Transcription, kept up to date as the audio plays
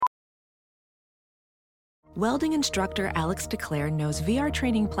Welding instructor Alex DeClaire knows VR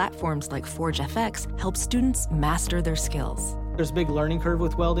training platforms like Forge FX help students master their skills. There's a big learning curve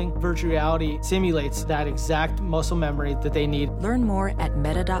with welding. Virtual reality simulates that exact muscle memory that they need. Learn more at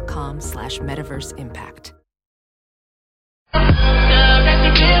meta.com/metaverseimpact.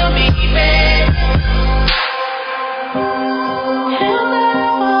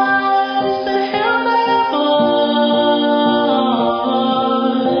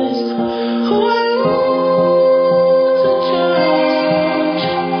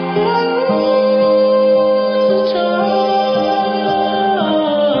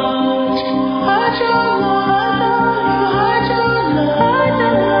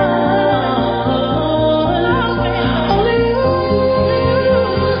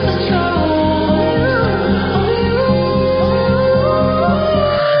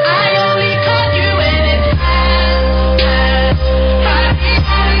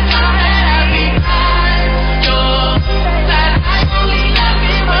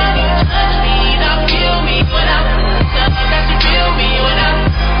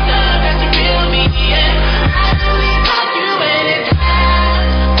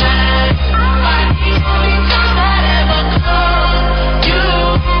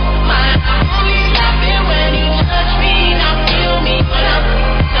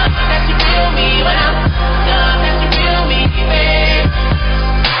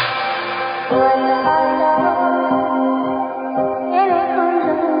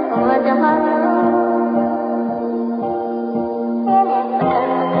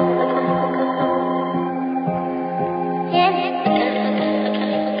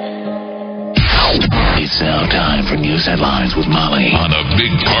 It's now time for news headlines with Molly on the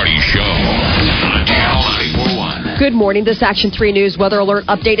Big Party Show on Channel 941. Good morning. This Action 3 News weather alert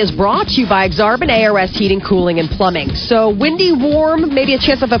update is brought to you by Exarban ARS Heating, Cooling, and Plumbing. So windy, warm, maybe a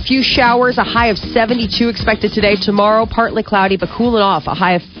chance of a few showers, a high of 72 expected today. Tomorrow, partly cloudy, but cooling off, a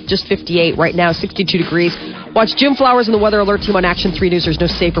high of just 58. Right now, 62 degrees. Watch Jim Flowers and the Weather Alert Team on Action 3 News. There's no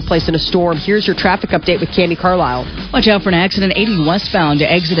safer place in a storm. Here's your traffic update with Candy Carlisle. Watch out for an accident 80 westbound to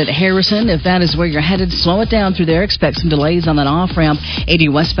exit at Harrison. If that is where you're headed, slow it down through there. Expect some delays on that off-ramp. 80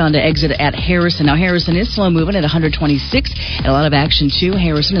 westbound to exit at Harrison. Now, Harrison is slow moving at 126. And a lot of action, too.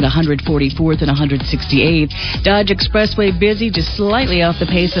 Harrison at 144th and 168th. Dodge Expressway busy, just slightly off the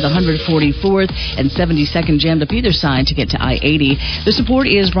pace at 144th and 72nd jammed up either side to get to I-80. The support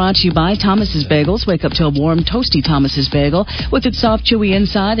is brought to you by Thomas's Bagels. Wake up to a warm, toasty Thomas's Bagel. With its soft, chewy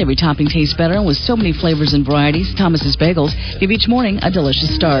inside, every topping tastes better. And with so many flavors and varieties, Thomas's Bagels give each morning a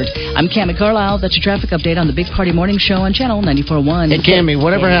delicious start. I'm Cammie Carlisle. That's your traffic update on the Big Party Morning Show on Channel 94.1. Hey, Cammie,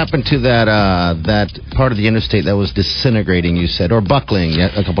 whatever happened to that part of the interstate that was disintegrating, you said, or buckling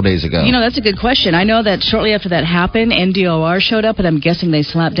a couple days ago? You know, that's a good question. I know that shortly after that happened, NDOR showed up, and I'm guessing they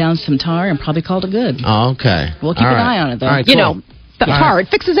slapped down some tar and probably called it good. Oh, okay. We'll keep an eye on it, though. All right, You know, the tar, it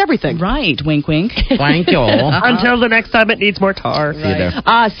fixes everything. Right. Wink, wink. Thank you. Until the next time it needs more tar. See you there.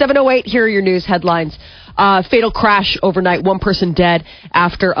 7:08, here are your news headlines. Fatal crash overnight, one person dead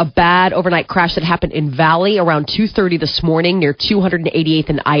after a bad overnight crash that happened in Valley around 2:30 this morning near 288th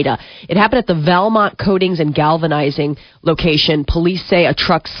and Ida. It happened at the Valmont Coatings and Galvanizing location. Police say a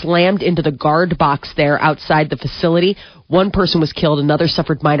truck slammed into the guard box there outside the facility. One person was killed, another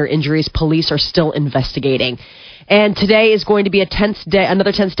suffered minor injuries. Police are still investigating. And today is going to be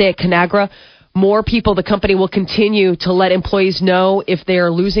another tense day at Conagra. More people, the company will continue to let employees know if they are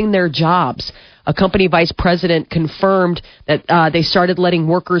losing their jobs. A company vice president confirmed that they started letting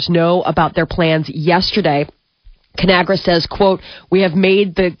workers know about their plans yesterday. Conagra says, quote, "We have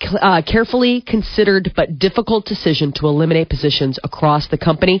made the carefully considered but difficult decision to eliminate positions across the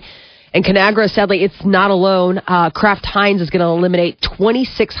company." And Conagra, sadly, it's not alone. Kraft Heinz is going to eliminate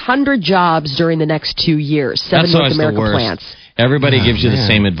 2,600 jobs during the next 2 years. 7 North American plants. Everybody gives you the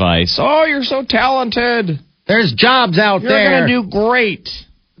same advice. Oh, you're so talented. There's jobs out there. You're going to do great.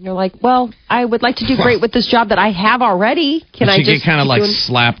 You're like, well, I would like to do great with this job that I have already. Can I just get kind of like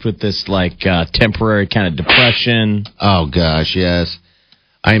slapped with this like temporary kind of depression? Oh, gosh, yes.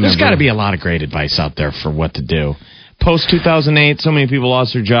 I remember. There's got to be a lot of great advice out there for what to do. Post-2008, so many people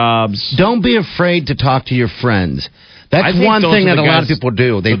lost their jobs. Don't be afraid to talk to your friends. That's one thing that a lot of people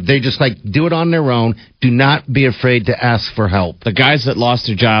do. They just like do it on their own. Do not be afraid to ask for help. The guys that lost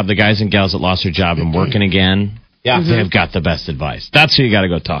their job, the guys and gals that lost their job and working again, they've got the best advice. That's who you got to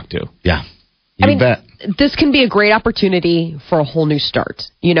go talk to. Yeah. You bet. This can be a great opportunity for a whole new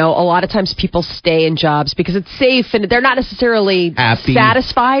start. You know, a lot of times people stay in jobs because it's safe and they're not necessarily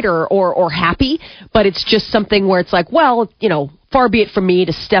satisfied or happy, but it's just something where it's like, well, you know, far be it from me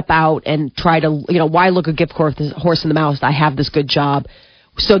to step out and try to, you know, why look a gift horse in the mouth? I have this good job.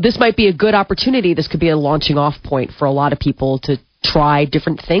 So this might be a good opportunity. This could be a launching off point for a lot of people to try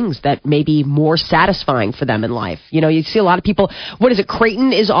different things that may be more satisfying for them in life. You know, you see a lot of people, what is it,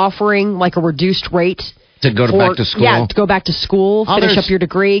 Creighton is offering like a reduced rate. To go back to school? Yeah, to go back to school, finish up your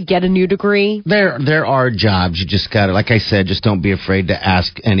degree, get a new degree. There are jobs. You just got to, like I said, just don't be afraid to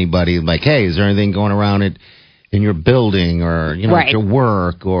ask anybody, like, hey, is there anything going around in your building or, you know, at your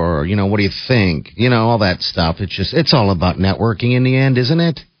work or, you know, what do you think? You know, all that stuff. It's all about networking in the end, isn't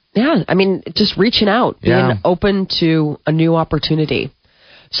it? Yeah, I mean, just reaching out, being open to a new opportunity.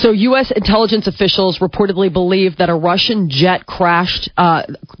 So U.S. intelligence officials reportedly believe that a Russian jet crash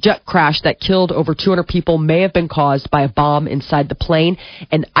that killed over 200 people may have been caused by a bomb inside the plane.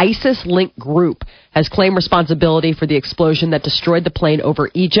 An ISIS-linked group has claimed responsibility for the explosion that destroyed the plane over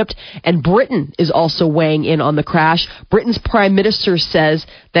Egypt. And Britain is also weighing in on the crash. Britain's prime minister says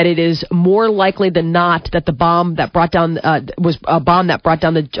that it is more likely than not that the bomb that brought down was a bomb that brought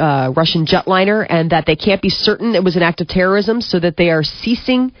down the Russian jetliner, and that they can't be certain it was an act of terrorism, so that they are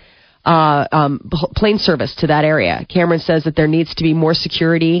ceasing plane service to that area. Cameron says that there needs to be more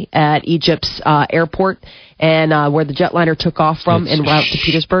security at Egypt's airport and where the jetliner took off from en route to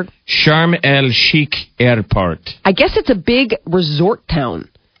Petersburg. Sharm el-Sheikh Airport. I guess it's a big resort town.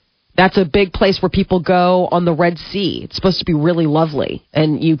 That's a big place where people go on the Red Sea. It's supposed to be really lovely.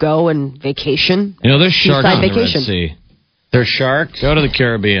 And you go and vacation. You know, there's sharks on the Red Sea. There's sharks? Go to the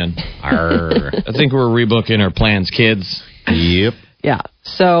Caribbean. I think we're rebooking our plans, kids. Yep. Yeah.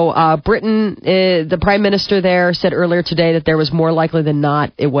 So Britain, the prime minister there said earlier today that there was more likely than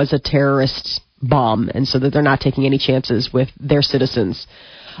not it was a terrorist bomb, and so that they're not taking any chances with their citizens.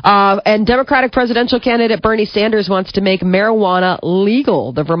 And Democratic presidential candidate Bernie Sanders wants to make marijuana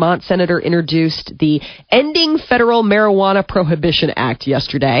legal. The Vermont senator introduced the Ending Federal Marijuana Prohibition Act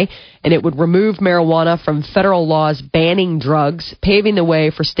yesterday, and it would remove marijuana from federal laws banning drugs, paving the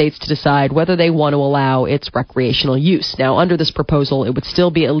way for states to decide whether they want to allow its recreational use. Now, under this proposal, it would still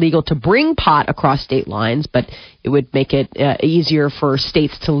be illegal to bring pot across state lines, but it would make it easier for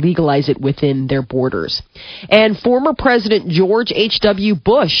states to legalize it within their borders. And former President George H.W.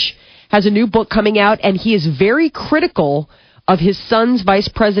 Bush has a new book coming out, and he is very critical of his son's vice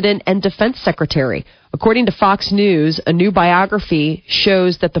president and defense secretary. According to Fox News, a new biography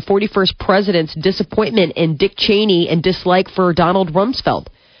shows that the 41st president's disappointment in Dick Cheney and dislike for Donald Rumsfeld.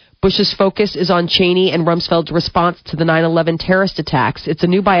 Bush's focus is on Cheney and Rumsfeld's response to the 9/11 terrorist attacks. It's a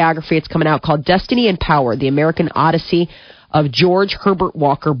new biography. It's coming out called Destiny and Power, The American Odyssey of George Herbert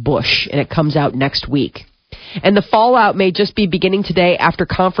Walker Bush, and it comes out next week. And the fallout may just be beginning today after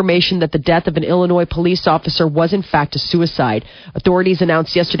confirmation that the death of an Illinois police officer was in fact a suicide. Authorities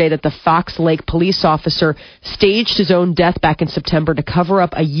announced yesterday that the Fox Lake police officer staged his own death back in September to cover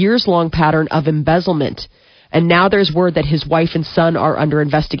up a years-long pattern of embezzlement. And now there's word that his wife and son are under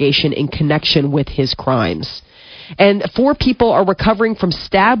investigation in connection with his crimes. And 4 people are recovering from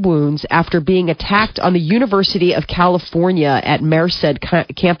stab wounds after being attacked on the University of California at Merced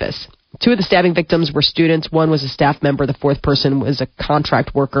campus. 2 of the stabbing victims were students. 1 was a staff member. The 4th person was a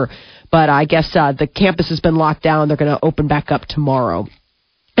contract worker. But I guess the campus has been locked down. They're going to open back up tomorrow.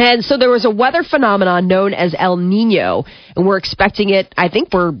 And so there was a weather phenomenon known as El Nino, and we're expecting it. I think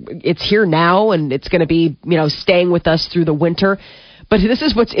it's here now, and it's going to be, staying with us through the winter. But this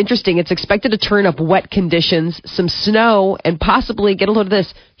is what's interesting. It's expected to turn up wet conditions, some snow, and possibly, get a load of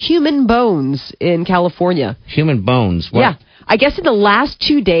this, human bones in California. Human bones? What? Yeah. I guess in the last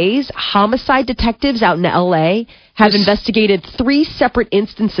 2 days, homicide detectives out in L.A. have investigated 3 separate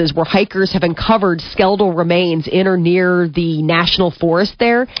instances where hikers have uncovered skeletal remains in or near the national forest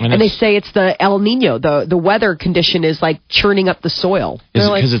there. And they say it's the El Nino. The weather condition is like churning up the soil. Is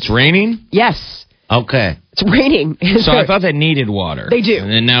it because it's raining? Yes. Okay. It's raining. So I thought they needed water. They do.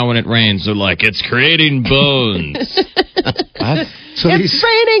 And then now when it rains, they're like, it's creating bones. What? It's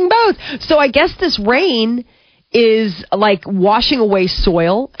raining bones. So I guess this rain is like washing away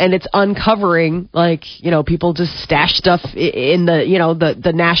soil, and it's uncovering, people just stash stuff in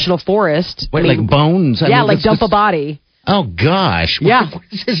the national forest. Wait, like bones? Dump a body. Oh, gosh. Yeah.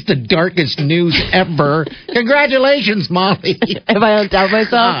 This is the darkest news ever. Congratulations, Molly. Have I outdone myself?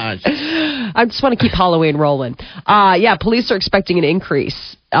 Gosh. I just want to keep Halloween rolling. Police are expecting an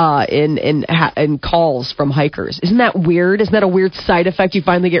increase in calls from hikers. Isn't that weird? Isn't that a weird side effect? You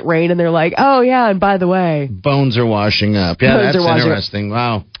finally get rain, and they're like, oh, yeah, and by the way. Bones are washing up. Yeah, that's interesting.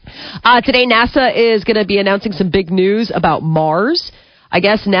 Wow. Today, NASA is going to be announcing some big news about Mars. I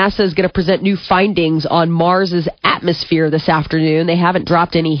guess NASA is going to present new findings on Mars's atmosphere this afternoon. They haven't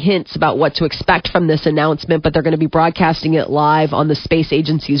dropped any hints about what to expect from this announcement, but they're going to be broadcasting it live on the space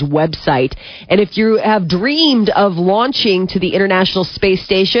agency's website. And if you have dreamed of launching to the International Space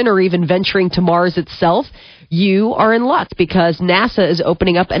Station or even venturing to Mars itself, you are in luck because NASA is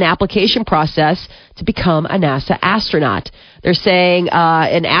opening up an application process to become a NASA astronaut. They're saying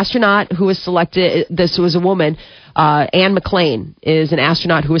an astronaut who was selected, this was a woman, Anne McLean, is an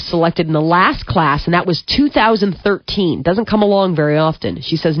astronaut who was selected in the last class, and that was 2013. Doesn't come along very often.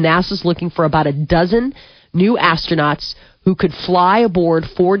 She says NASA's looking for about a dozen new astronauts who could fly aboard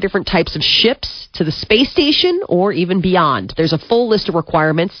 4 different types of ships to the space station or even beyond. There's a full list of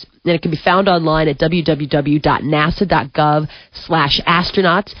requirements, and it can be found online at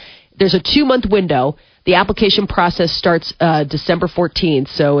www.nasa.gov/astronauts. There's a 2-month window. The application process starts December 14th,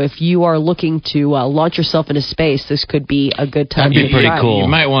 so if you are looking to launch yourself into space, this could be a good time. That'd be pretty cool. You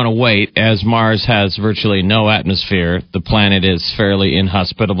might want to wait, as Mars has virtually no atmosphere. The planet is fairly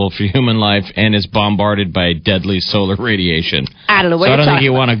inhospitable for human life and is bombarded by deadly solar radiation. I don't know what so I don't think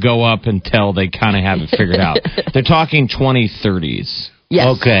you about. want to go up until they kind of have it figured out. They're talking 2030s. Yes.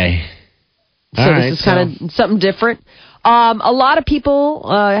 Okay. So this is kind of something different. A lot of people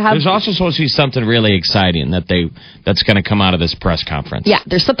have... There's also supposed to be something really exciting that's going to come out of this press conference. Yeah,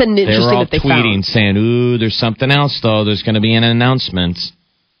 there's something interesting that they found. They're all tweeting saying, ooh, there's something else, though. There's going to be an announcement.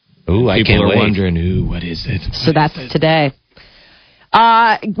 Ooh, I can't wait. People are wondering, ooh, what is it? So that's today.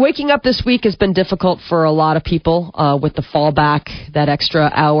 Waking up this week has been difficult for a lot of people with the fallback, that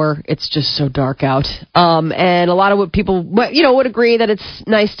extra hour. It's just so dark out. And a lot of people, would agree that it's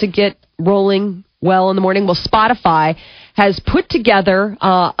nice to get rolling well in the morning. Well, Spotify has put together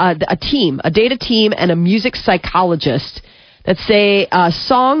a data team and a music psychologist that say a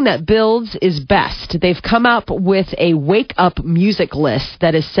song that builds is best. They've come up with a wake-up music list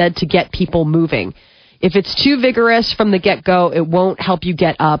that is said to get people moving. If it's too vigorous from the get-go, it won't help you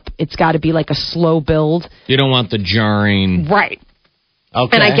get up. It's got to be like a slow build. You don't want the jarring. Right.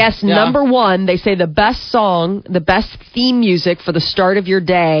 Okay. And I guess number one, they say the best song, the best theme music for the start of your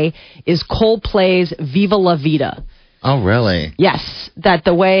day is Coldplay's Viva La Vida. Oh, really? Yes, that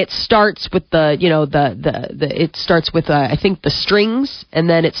the way it starts with it starts with I think the strings, and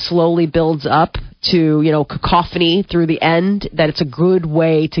then it slowly builds up to cacophony through the end. That it's a good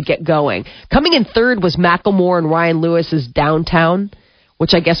way to get going. Coming in third was Macklemore and Ryan Lewis's Downtown,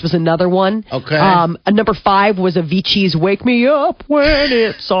 which I guess was another one. Okay. Number 5 was Avicii's Wake Me Up When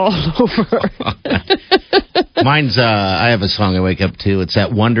It's All Over. Mine's, I have a song I wake up to. It's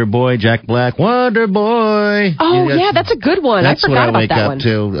that Wonder Boy, Jack Black. Wonder Boy. Oh, yeah, that's a good one. I forgot about that one. That's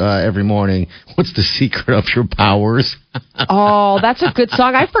what I wake up to every morning. What's the secret of your powers? Oh, that's a good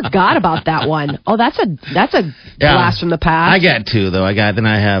song. I forgot about that one. Oh, that's a blast from the past. I got 2, though. Then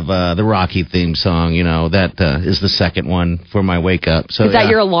I have the Rocky theme song. That is the second one for my wake up. So is that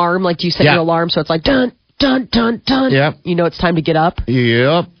your alarm? Like, do you set your alarm so it's like dun dun dun dun? Yep. It's time to get up.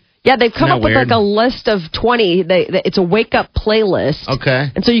 Yep. Yeah, they've come up with like a list of 20. It's a wake up playlist. Okay.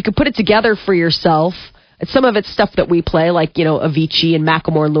 And so you can put it together for yourself. Some of it's stuff that we play, like, Avicii and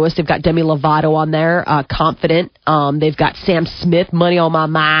Macklemore and Lewis. They've got Demi Lovato on there, Confident. They've got Sam Smith, Money on My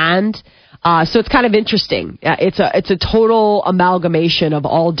Mind. So it's kind of interesting. It's a total amalgamation of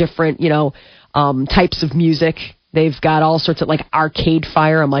all different, types of music. They've got all sorts of, like, Arcade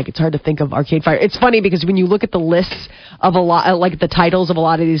Fire. I'm like, it's hard to think of Arcade Fire. It's funny because when you look at the lists of a lot, like the titles of a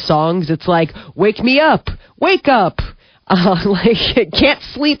lot of these songs, it's like, wake me up, wake up. Can't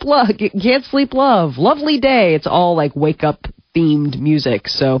sleep love, lovely day. It's all like wake up themed music.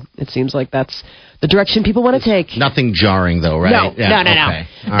 So it seems like that's the direction people want to take. Nothing jarring though, right? No. Okay.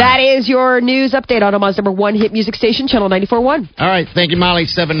 That is your news update on Omaha's number 1 hit music station, Channel 94.1. All right. Thank you, Molly.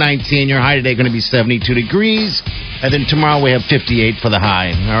 719. Your high today going to be 72 degrees. And then tomorrow we have 58 for the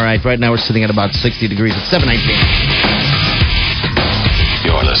high. All right. Right now we're sitting at about 60 degrees at 719.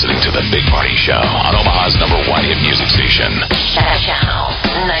 You're listening to The Big Party Show on Omaha's number 1 hit music station. Channel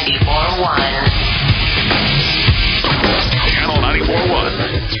 94.1. Channel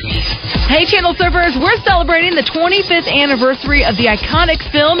 94.1. Hey, Channel Surfers, we're celebrating the 25th anniversary of the iconic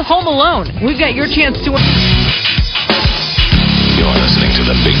film Home Alone. We've got your chance to... You're listening to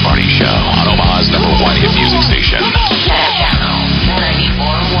The Big Party Show on Omaha's number 1 hit music station. Channel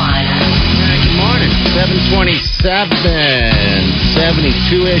 94.1. Good morning. 727.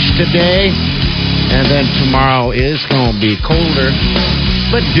 72-ish today. And then tomorrow is going to be colder,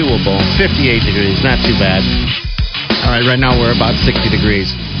 but doable. 58 degrees. Not too bad. All right, right now we're about 60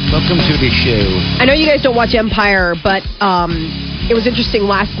 degrees. Welcome to the show. I know you guys don't watch Empire, but It was interesting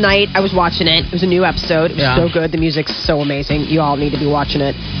last night. I was watching it. It was a new episode. It was so good. The music's so amazing. You all need to be watching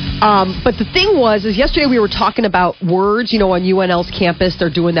it. But the thing is yesterday we were talking about words. On UNL's campus, they're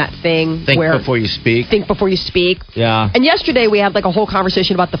doing that thing Think where before you speak. Think before you speak. Yeah. And yesterday we had like a whole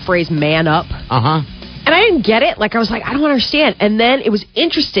conversation about the phrase "man up." And I didn't get it. Like I was like, I don't understand. And then it was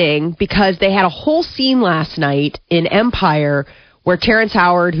interesting because they had a whole scene last night in Empire where Terrence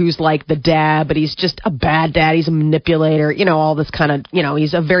Howard, who's like the dad, but he's just a bad dad. He's a manipulator, all this kind of,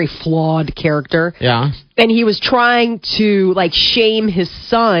 he's a very flawed character. Yeah. And he was trying to like shame his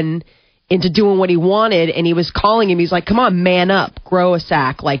son into doing what he wanted. And he was calling him. He's like, come on, man up, grow a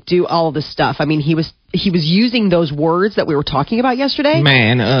sack, like do all of this stuff. I mean, he was using those words that we were talking about yesterday.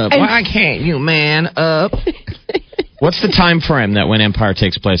 Man up. And why can't you man up? What's the time frame that when Empire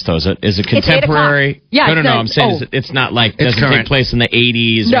takes place, though? Is it contemporary? Yeah, no. I'm saying it's not like it doesn't take place in the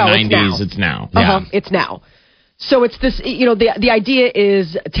 80s or 90s. It's now. It's now. So it's this, the idea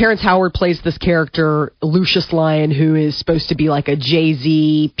is Terrence Howard plays this character, Lucius Lyon, who is supposed to be like a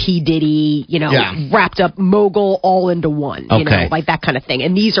Jay-Z, P. Diddy, wrapped up mogul all into one, like that kind of thing.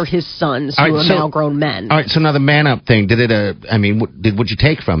 And these are his sons who are now grown men. All right, so now the man up thing, what'd you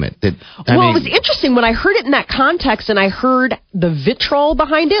take from it? It was interesting when I heard it in that context and I heard the vitriol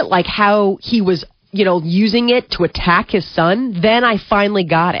behind it, like how he was using it to attack his son, then I finally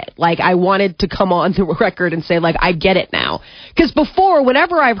got it. Like, I wanted to come on the record and say, like, I get it now. Because before,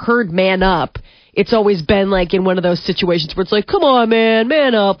 whenever I've heard man up, it's always been, like, in one of those situations where it's like, come on,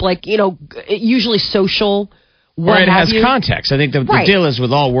 man up. Like, usually social, it has context. I think the deal is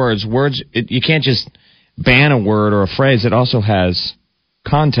with all words, you can't just ban a word or a phrase. It also has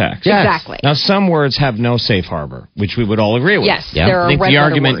context. Yes. Exactly. Now, some words have no safe harbor, which we would all agree with. Yes, there are I think red the letter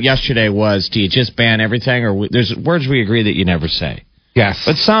argument words. yesterday was, do you just ban everything? Or there's words we agree that you never say. Yes.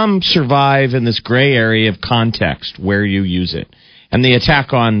 But some survive in this gray area of context where you use it. And the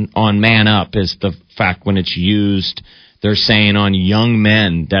attack on man up is the fact when it's used, they're saying on young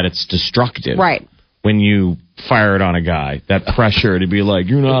men that it's destructive. Right. When you fire it on a guy, that pressure to be like,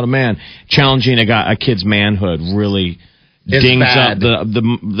 you're not a man. Challenging a kid's manhood really dings up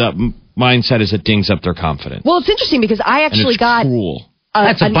the mindset is it dings up their confidence. Well, it's interesting because I actually got cruel.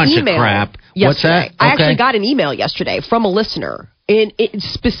 That's a bunch of crap. What's that? I actually got an email yesterday from a listener,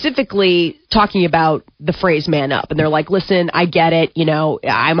 specifically talking about the phrase "man up," and they're like, "Listen, I get it.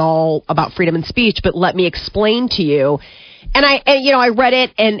 I'm all about freedom of speech, but let me explain to you." And I read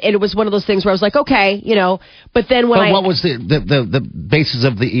it, and it was one of those things where I was like, okay, But then what was the basis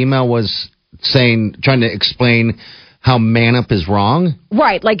of the email was trying to explain how man up is wrong?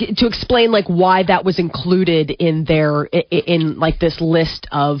 Right, like to explain like why that was included in like this list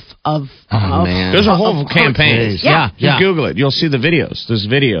of man. There's a whole campaign. Yeah. You Google it. You'll see the videos. There's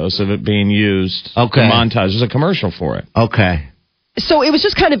videos of it being used. Okay. The montage. There's a commercial for it. Okay. So it was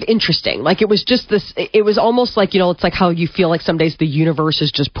just kind of interesting. Like it was just this, it was almost like, it's like how you feel like some days the universe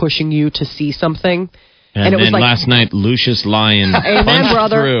is just pushing you to see something. And it was then like, last night, Lucius Lyon punched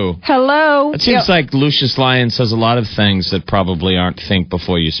brother. through. Hello. It seems like Lucius Lyon says a lot of things that probably aren't think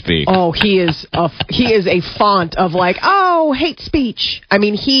before you speak. Oh, he is a font of like, hate speech. I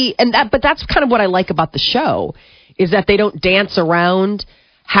mean, but that's kind of what I like about the show is that they don't dance around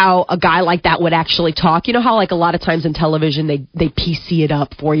how a guy like that would actually talk. You know how like a lot of times in television they PC it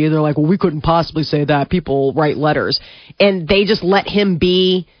up for you. They're like, well, we couldn't possibly say that. People write letters. And they just let him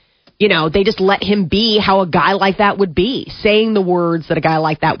be. They just let him be how a guy like that would be, saying the words that a guy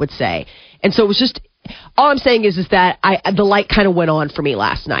like that would say. And so it was just, all I'm saying is that the light kind of went on for me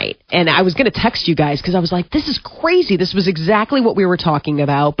last night. And I was going to text you guys because I was like, this is crazy. This was exactly what we were talking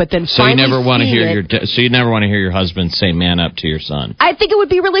about. But then so you never want to hear your husband say man up to your son. I think it would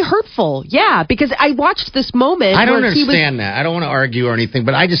be really hurtful. Yeah, because I watched this moment. I don't understand that. I don't want to argue or anything,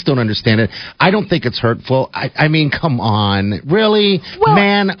 but I just don't understand it. I don't think it's hurtful. I mean, come on. Really? Well,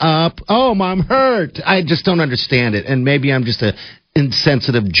 man up. Oh, I'm hurt. I just don't understand it. And maybe I'm just a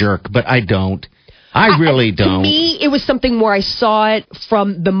insensitive jerk, but I don't. I really don't. To me, it was something where I saw it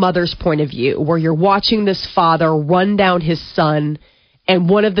from the mother's point of view, where you're watching this father run down his son, and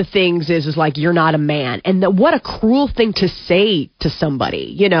one of the things is like, you're not a man. And what a cruel thing to say to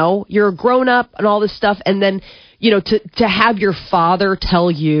somebody, You're a grown-up and all this stuff, and then, to have your father tell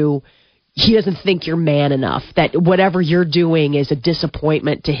you he doesn't think you're man enough, that whatever you're doing is a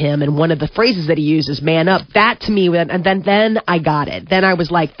disappointment to him, and one of the phrases that he uses, man up, that to me, and then I got it. Then I was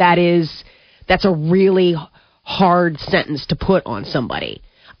like, that's a really hard sentence to put on somebody.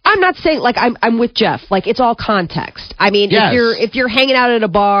 I'm not saying like I'm with Jeff. Like it's all context. I mean, Yes. if you're hanging out at a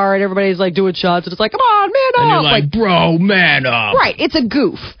bar and everybody's like doing shots and it's like, come on, man up. And you're like, bro, man up. Right, it's a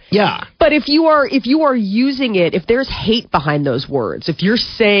goof. Yeah. But if you are using it, if there's hate behind those words, if you're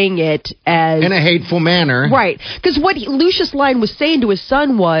saying it as In a hateful manner. right, because what Lucius Lyon was saying to his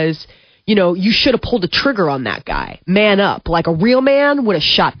son was, you know, you should have pulled the trigger on that guy. Man up. Like a real man would have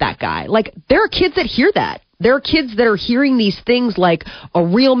shot that guy. Like there are kids that hear that. There are kids that are hearing these things like a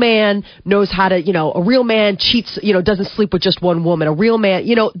real man knows how to, you know, a real man cheats, you know, doesn't sleep with just one woman. A real man,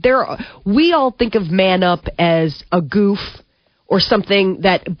 you know, we all think of man up as a goof or something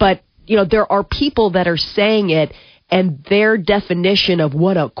but, you know, there are people that are saying it and their definition of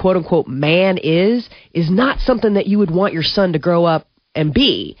what a quote unquote man is not something that you would want your son to grow up and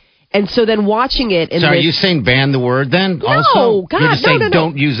be. And so then watching it. So are you saying ban the word then? No, also? God, You're just saying no.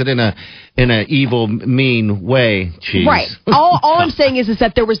 don't use it in a evil, mean way. Jeez. Right. All I'm saying is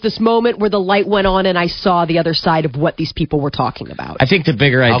that there was this moment where the light went on and I saw the other side of what these people were talking about. I think the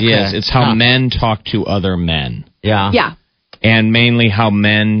bigger idea Okay. is it's how men talk to other men. Yeah. Yeah. And mainly how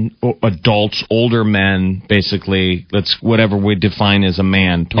men, adults, older men, basically, whatever we define as a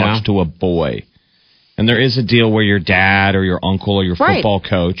man, talks to a boy. And there is a deal where your dad or your uncle or your football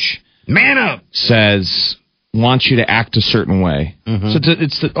coach Man up wants you to act a certain way. So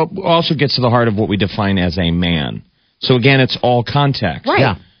it also gets to the heart of what we define as a man. So again, it's all context. Right.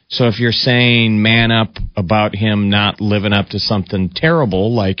 Yeah. So if you're saying man up about him not living up to something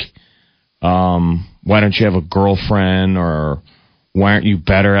terrible, like why don't you have a girlfriend, or why aren't you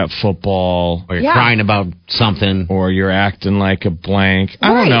better at football, Or you're crying about something. or you're acting like a blank. I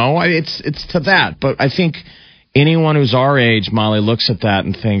Right. don't know. It's to that. But I think anyone who's our age, Molly, looks at that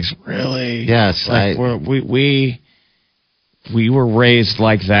and thinks, really? Yes. Like we were raised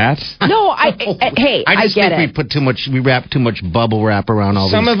like that. No, I just get think it. we wrap too much bubble wrap around all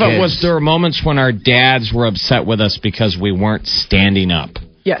Some these of kids. it was there were moments when our dads were upset with us because we weren't standing up.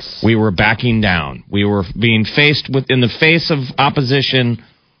 Yes. We were backing down. We were being faced with, in the face of opposition,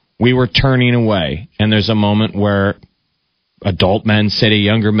 we were turning away. And there's a moment where adult men say to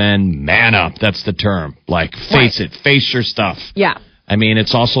younger men, man up. That's the term. Like, face it. Face your stuff. Yeah. I mean,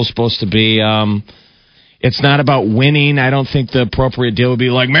 it's also supposed to be, it's not about winning. I don't think the appropriate deal would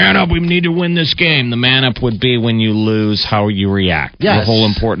be like, man up, we need to win this game. The man up would be when you lose, how you react. Yes. The whole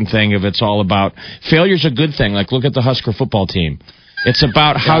important thing of it's all about, failure's a good thing. Like, look at the Husker football team. It's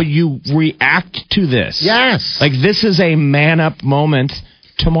about how you react to this. Yes. Like, this is a man up moment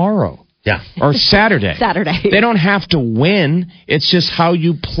tomorrow. Yeah. Or Saturday. Saturday. They don't have to win. It's just how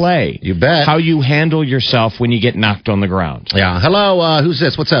you play. You bet. How you handle yourself when you get knocked on the ground. Yeah. Hello. Who's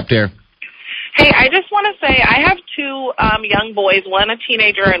this? What's up, dear? Hey, I just want to say I have two young boys, one a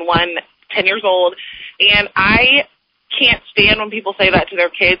teenager and one 10 years old, and I can't stand when people say that to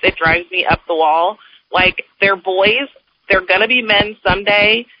their kids. It drives me up the wall. Like, they're boys. They're going to be men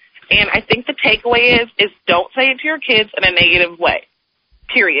someday, and I think the takeaway is don't say it to your kids in a negative way,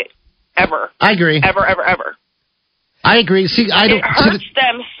 period, ever. I agree. Ever, ever, ever. I agree. See, It hurts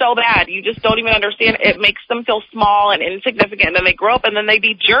them so bad. You just don't even understand. It makes them feel small and insignificant, and then they grow up, and then they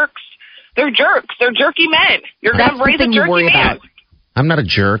be jerks. They're jerks. They're jerky men. You're going to raise a jerky man. I'm not a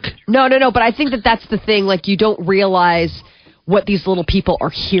jerk. No, but I think that's the thing. Like, you don't realize what these little people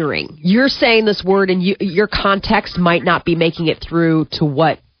are hearing. You're saying this word, and your context might not be making it through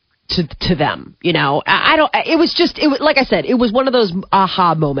to them. You know, I don't. It was like I said. It was one of those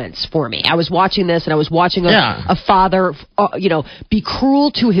aha moments for me. I was watching this, and I was watching a father, be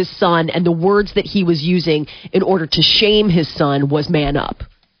cruel to his son, and the words that he was using in order to shame his son was man up.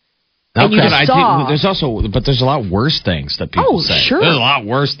 Okay. And you saw. There's a lot worse things that people say. Sure. There's a lot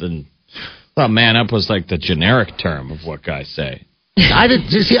worse than. I thought man up was like the generic term of what guys say.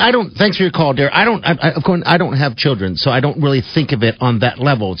 Thanks for your call, dear. I don't have children, so I don't really think of it on that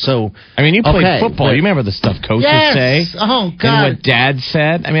level. So I mean, you played football. You remember the stuff coaches say? Oh, God. And what Dad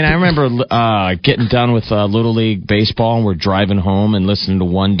said? I mean, I remember getting done with Little League baseball, and we're driving home and listening to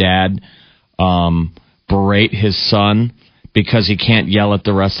one dad berate his son because he can't yell at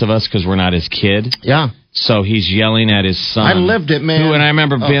the rest of us because we're not his kid. Yeah. So he's yelling at his son. I lived it, man. And I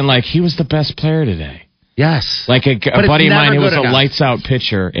remember being like, he was the best player today. Yes. Like a buddy of mine who was a enough. lights-out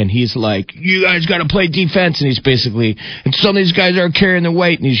pitcher, and he's like, you guys got to play defense. And he's basically, and some of these guys are carrying the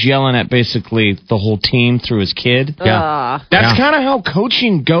weight, and he's yelling at basically the whole team through his kid. Yeah. That's kind of how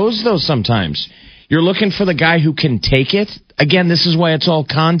coaching goes, though, sometimes. You're looking for the guy who can take it. Again, this is why it's all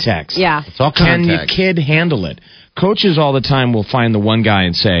context. Yeah. It's all Can your context. kid handle it? Coaches all the time will find the one guy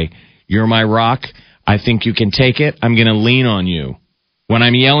and say, you're my rock. I think you can take it. I'm going to lean on you. When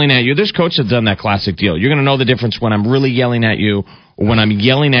I'm yelling at you, there's coaches that have done that classic deal. You're going to know the difference when I'm really yelling at you or when I'm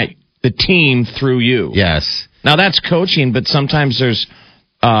yelling at the team through you. Yes. Now, that's coaching, but sometimes there's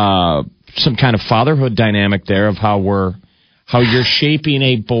some kind of fatherhood dynamic there of how you're shaping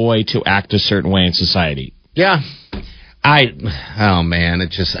a boy to act a certain way in society. Yeah. Oh, man,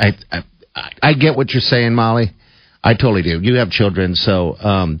 it just, I get what you're saying, Molly. I totally do. You have children, so,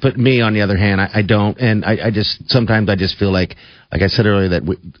 but me, on the other hand, I don't. And sometimes I just feel like I said earlier,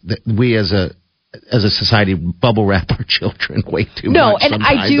 that we as a society bubble wrap our children way too much. No, and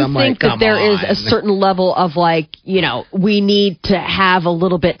sometimes. I do think that there is a certain level of we need to have a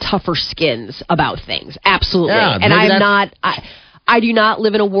little bit tougher skins about things. Absolutely. Yeah, and I do not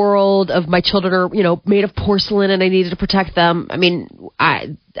live in a world of my children are, made of porcelain and I needed to protect them. I mean,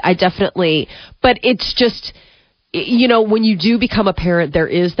 I definitely, but it's just, when you do become a parent, there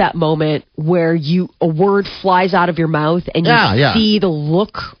is that moment where a word flies out of your mouth and you see the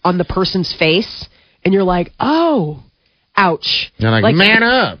look on the person's face and you're like, oh, ouch. You're like man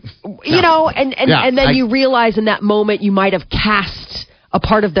up. And then you realize in that moment you might have cast a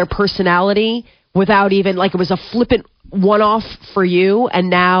part of their personality without even, it was a flippant one-off for you, and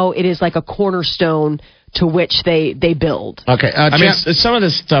now it is like a cornerstone to which they build. Okay. Some of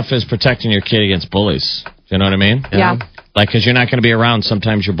this stuff is protecting your kid against bullies. You know what I mean? Yeah. Because you're not going to be around.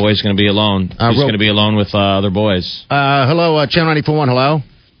 Sometimes your boy's going to be alone. He's going to be alone with other boys. Hello, Channel 94.1, hello?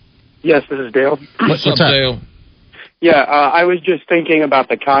 Yes, this is Dale. What's up, Dale? Yeah, I was just thinking about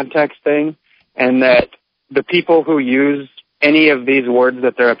the context thing, and that the people who use any of these words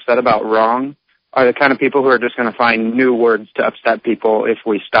that they're upset about wrong are the kind of people who are just going to find new words to upset people if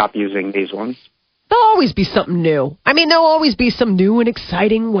we stop using these ones. There'll always be something new. I mean, there'll always be some new and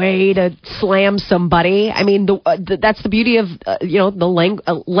exciting way to slam somebody. I mean, that's the beauty of,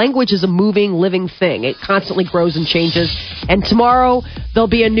 the language is a moving, living thing. It constantly grows and changes. And tomorrow, there'll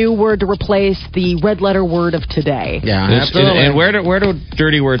be a new word to replace the red letter word of today. Yeah, absolutely. And where do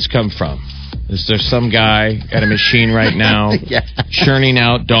dirty words come from? Is there some guy at a machine right now churning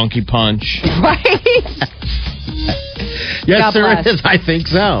out donkey punch? Right? Yes, there is. I think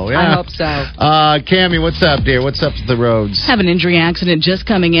so. Yeah. I hope so. Cammie, what's up, dear? What's up with the roads? Have an injury accident just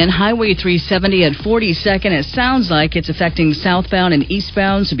coming in. Highway 370 at 42nd. It sounds like it's affecting southbound and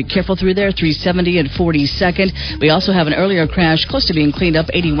eastbound, so be careful through there. 370 at 42nd. We also have an earlier crash close to being cleaned up,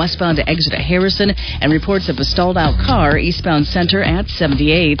 80 westbound to exit at Harrison, and reports of a stalled out car eastbound center at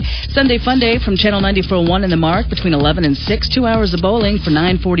 78. Sunday Fun Day from Channel 94.1 in the Mark between 11 and 6. 2 hours of bowling for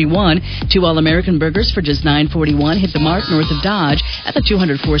 $9.41. 2 All-American burgers for just $9.41. Hit the Mark north of Dodge at the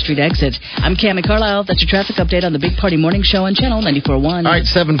 204th Street exit. I'm Cammie Carlisle. That's your traffic update on the Big Party Morning Show on Channel 94.1. All right,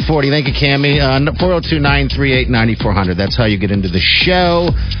 740. Thank you, Cammie. 402-938-9400. That's how you get into the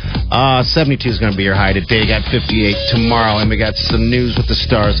show. 72 is going to be your high today. Got 58 tomorrow, and we got some news with the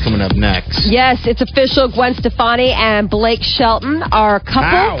stars coming up next. Yes, it's official. Gwen Stefani and Blake Shelton are a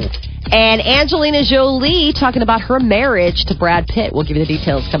couple. Ow. And Angelina Jolie talking about her marriage to Brad Pitt. We'll give you the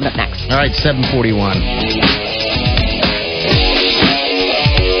details coming up next. All right, 741.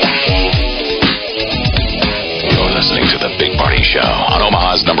 You're listening to The Big Party Show on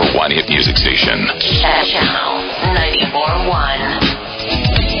Omaha's #1 hit music station. Channel 94.1.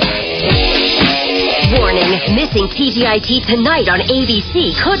 Warning, missing TGIT tonight on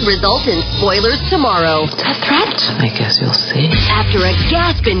ABC could result in spoilers tomorrow. A threat? I guess you'll see. After a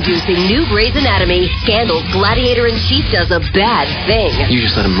gasp-inducing new Grey's Anatomy, Scandal's gladiator-in-chief does a bad thing. You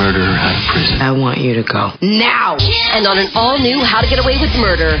just let a murderer out of prison. I want you to go. Now! And on an all-new How to Get Away with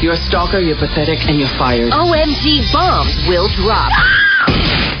Murder, You're a stalker, you're pathetic, and you're fired. OMG bombs will drop.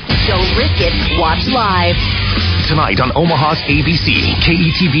 Don't risk it. Watch live. Tonight on Omaha's ABC,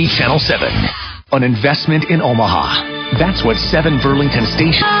 KETV Channel 7. An investment in Omaha. That's what 7 Burlington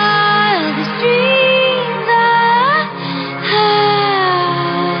Station.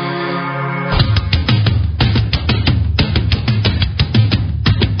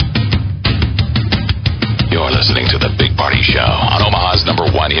 You're listening to The Big Party Show on Omaha's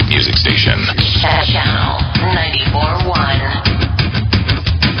 #1 hit music station. Channel 94.1.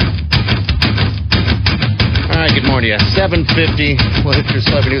 All right, good morning. 750. We'll hit your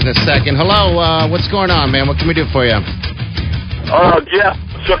celebrity news in a second. Hello, what's going on, man? What can we do for you? Yeah,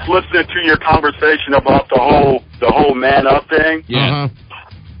 just listening to your conversation about the whole man up thing. Yeah. Uh-huh.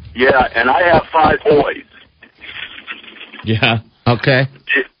 Yeah, and I have 5 boys. Yeah. Okay.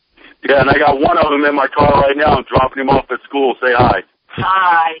 Yeah, and I got one of them in my car right now. I'm dropping him off at school. Say hi.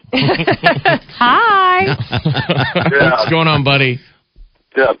 Hi. Hi. Yeah. What's going on, buddy?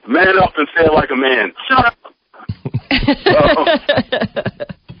 Yeah, man up and say it like a man. Shut up.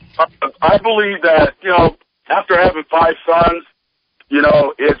 I believe that, after having 5 sons, you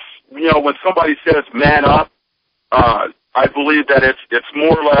know, it's, you know, when somebody says man up, I believe that it's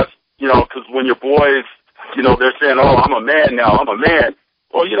more or less, you know, because when your boys, you know, they're saying, oh, I'm a man now, I'm a man.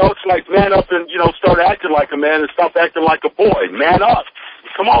 Well, you know, it's like man up and, you know, start acting like a man and stop acting like a boy. Man up.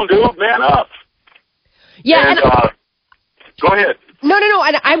 Come on, dude, man up. Yeah. Go ahead. No.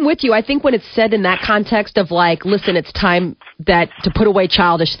 I'm with you. I think when it's said in that context of like, listen, it's time to put away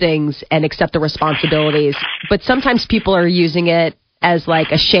childish things and accept the responsibilities. But sometimes people are using it as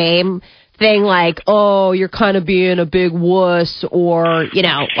like a shame thing, like, oh, you're kind of being a big wuss, or, you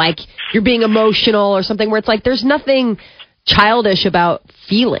know, like you're being emotional or something, where it's like there's nothing childish about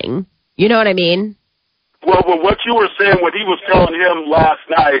feeling. You know what I mean? Well, what you were saying, what he was telling him last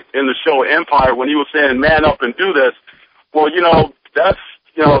night in the show Empire, when he was saying man up and do this, well, you know, that's,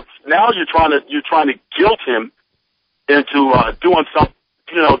 you know, now you're trying to guilt him into doing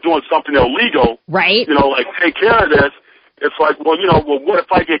something illegal, right? You know, like take care of this. It's like, well, you know, what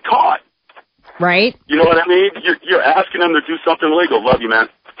if I get caught? Right. You know what I mean? You're asking him to do something illegal. Love you, man.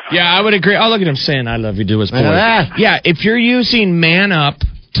 Yeah, I would agree. Oh, look at him saying I love you to his boy. Yeah, if you're using man up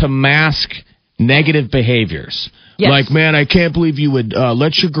to mask negative behaviors. Yes. Like, man, I can't believe you would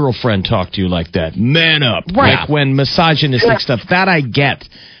let your girlfriend talk to you like that. Man up. Right. Like when misogynistic stuff. That I get.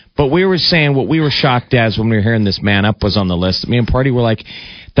 But we were saying what we were shocked as when we were hearing this man up was on the list. Me and Party were like,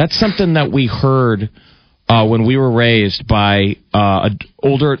 that's something that we heard when we were raised by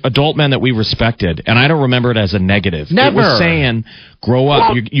older adult men that we respected. And I don't remember it as a negative. Never. It was saying, grow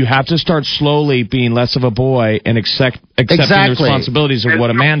up. You have to start slowly being less of a boy and accepting the responsibilities of what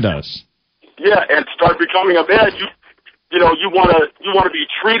a man does. Yeah, and start becoming a man. You know, you want to be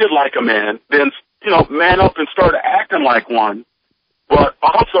treated like a man, then, you know, man up and start acting like one. But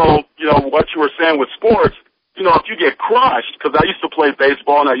also, you know, what you were saying with sports, you know, if you get crushed, because I used to play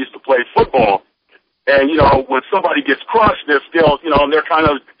baseball and I used to play football, and, you know, when somebody gets crushed, they're still, you know, they're kind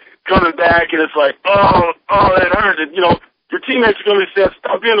of coming back, and it's like, oh, it hurt. And, you know, your teammates are going to be saying,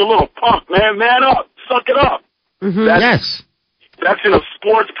 stop being a little punk, man up, suck it up. Mm-hmm. That's in a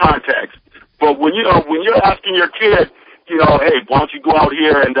sports context. But when you're asking your kid, you know, hey, why don't you go out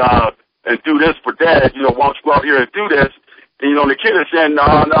here and do this for dad? You know, why don't you go out here and do this? And, you know, the kid is saying, no,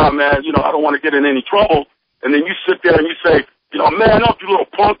 man, you know, I don't want to get in any trouble. And then you sit there and you say, you know, man up, you little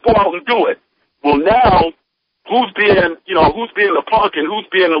punk, go out and do it. Well, now, who's being the punk and who's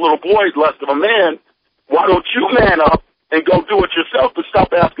being a little boy, less of a man? Why don't you man up and go do it yourself, but stop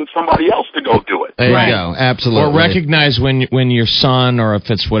asking somebody else to go do it? There you go. Absolutely. Or recognize when your son, or if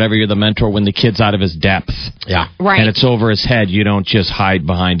it's whatever, you're the mentor, when the kid's out of his depth. Yeah. Right. And it's over his head. You don't just hide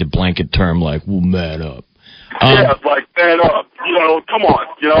behind a blanket term like, well, man up. Yeah, like, man up. You know, come on,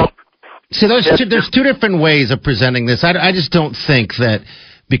 you know. See, there's two different ways of presenting this. I just don't think that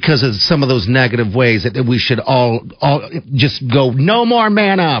because of some of those negative ways that we should all just go, no more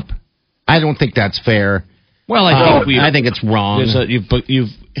man up. I don't think that's fair. Well, I think it's wrong. You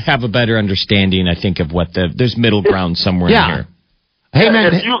have a better understanding, I think, of what there's middle ground somewhere in here. Hey,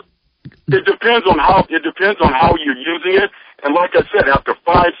 man. It depends on how you're using it. And like I said, after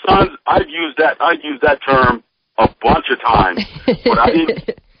 5 sons, I've used that term a bunch of times.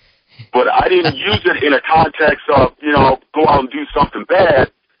 But I didn't use it in a context of, you know, go out and do something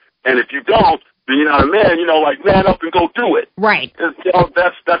bad. And if you don't, then you're not a man. You know, like, man up and go do it. Right. You know,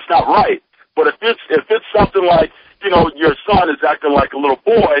 that's not right. But if it's something like, you know, your son is acting like a little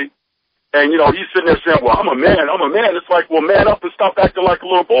boy, and, you know, he's sitting there saying, well, I'm a man. It's like, well, man up and stop acting like a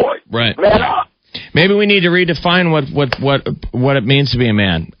little boy. Right. Man up. Maybe we need to redefine what it means to be a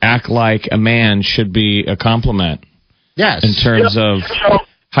man. Act like a man should be a compliment. Yes. In terms of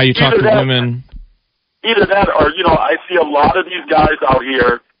how you talk to women. Either that or, you know, I see a lot of these guys out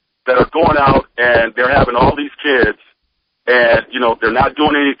here that are going out and they're having all these kids and, you know, they're not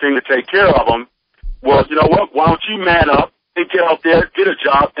doing anything to take care of them. Well, you know what? Why don't you man up and get out there, get a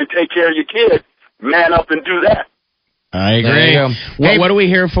job, and take care of your kid? Man up and do that. I agree. What do we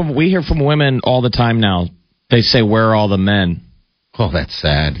hear from? We hear from women all the time now. They say, where are all the men? Oh, that's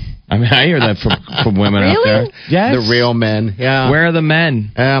sad. I mean, I hear that from women out there. Yes. The real men. Yeah. Where are the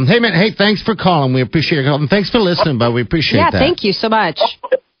men? Hey, man. Hey, thanks for calling. We appreciate your call. And thanks for listening, bud. We appreciate that. Yeah, thank you so much.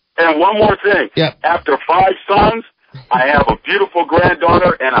 And one more thing. Yep. After 5 sons, I have a beautiful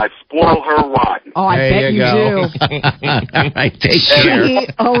granddaughter, and I spoil her rotten. Oh, I bet you do. I take care. She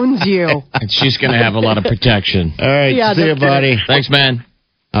owns you. And she's going to have a lot of protection. All right. See you, buddy. Thanks, man.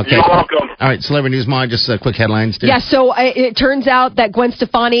 Okay. You're welcome. All right, Celebrity News, Molly, just quick headlines. Dude. Yeah, so it turns out that Gwen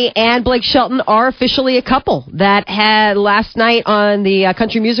Stefani and Blake Shelton are officially a couple. That had last night on the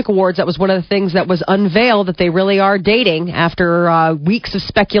Country Music Awards, that was one of the things that was unveiled, that they really are dating after weeks of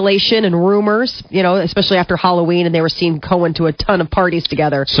speculation and rumors, especially after Halloween, and they were seen going to a ton of parties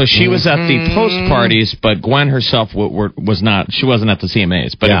together. So she was at the post parties, but Gwen herself was not. She wasn't at the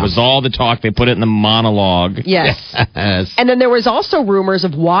CMAs, but it was all the talk. They put it in the monologue. Yes. And then there was also rumors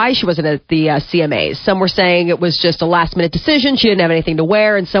of why she wasn't at the CMAs. Some were saying it was just a last-minute decision. She didn't have anything to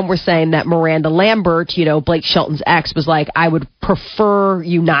wear. And some were saying that Miranda Lambert, Blake Shelton's ex, was like, I would prefer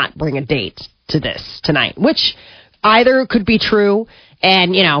you not bring a date to this tonight, which either could be true.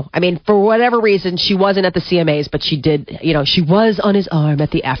 And, for whatever reason, she wasn't at the CMAs, but she did, she was on his arm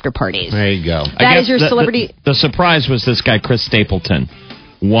at the after parties. There you go. That is your celebrity. The surprise was this guy, Chris Stapleton,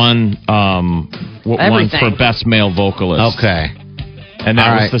 won for Best Male Vocalist. Okay. And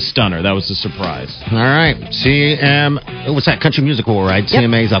that was the stunner. That was the surprise. All right. What's that? Country Music Award, right? Yep.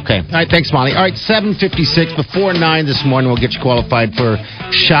 CMAs. Okay. All right. Thanks, Molly. All right. 7:56 before 9 this morning. We'll get you qualified for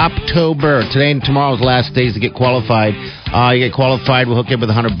Shoptober. Today and tomorrow's last days to get qualified. You get qualified, we'll hook you up with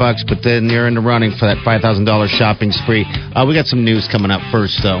 $100, but then you're in the running for that $5,000 shopping spree. We got some news coming up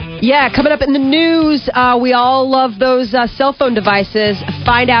first, though. Yeah, coming up in the news, we all love those cell phone devices.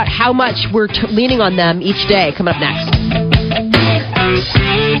 Find out how much we're leaning on them each day. Coming up next.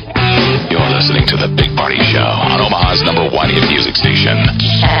 You're listening to The Big Party Show on Omaha's #1 hit music station.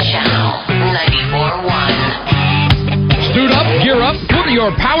 Channel 94.1. Suit up, gear up, put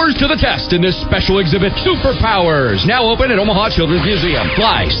your powers to the test in this special exhibit, Superpowers, now open at Omaha Children's Museum.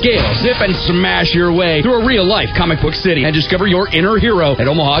 Fly, scale, zip, and smash your way through a real-life comic book city and discover your inner hero at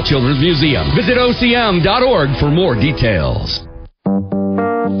Omaha Children's Museum. Visit OCM.org for more details.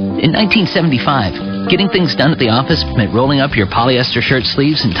 In 1975, getting things done at the office meant rolling up your polyester shirt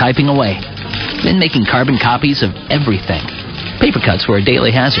sleeves and typing away, then making carbon copies of everything. Paper cuts were a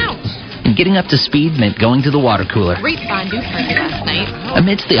daily hazard. And getting up to speed meant going to the water cooler. Great fondue party last night.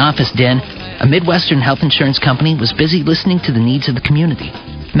 Amidst the office den, a Midwestern health insurance company was busy listening to the needs of the community.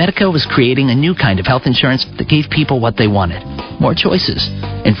 Medica was creating a new kind of health insurance that gave people what they wanted. More choices.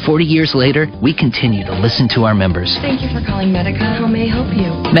 And 40 years later, we continue to listen to our members. Thank you for calling Medica. How may I help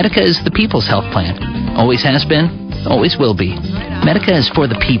you? Medica is the people's health plan. Always has been, always will be. Medica is for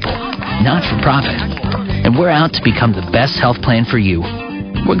the people, not for profit. And we're out to become the best health plan for you.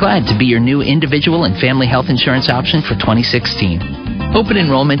 We're glad to be your new individual and family health insurance option for 2016. Open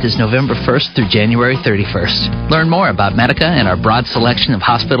enrollment is November 1st through January 31st. Learn more about Medica and our broad selection of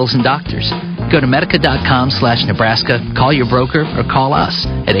hospitals and doctors. Go to medica.com/Nebraska, call your broker, or call us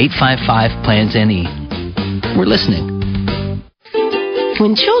at 855-PLANS-NE. We're listening.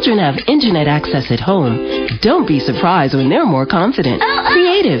 When children have internet access at home, don't be surprised when they're more confident,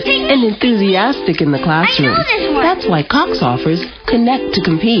 creative, and enthusiastic in the classroom. That's why Cox offers Connect to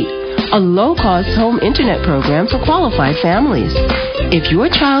Compete, a low-cost home internet program for qualified families. If your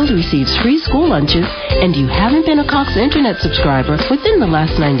child receives free school lunches and you haven't been a Cox internet subscriber within the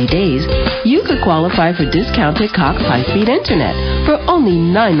last 90 days, you could qualify for discounted Cox high-speed internet for only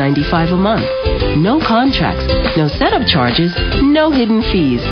 $9.95 a month. No contracts, no setup charges, no hidden fees.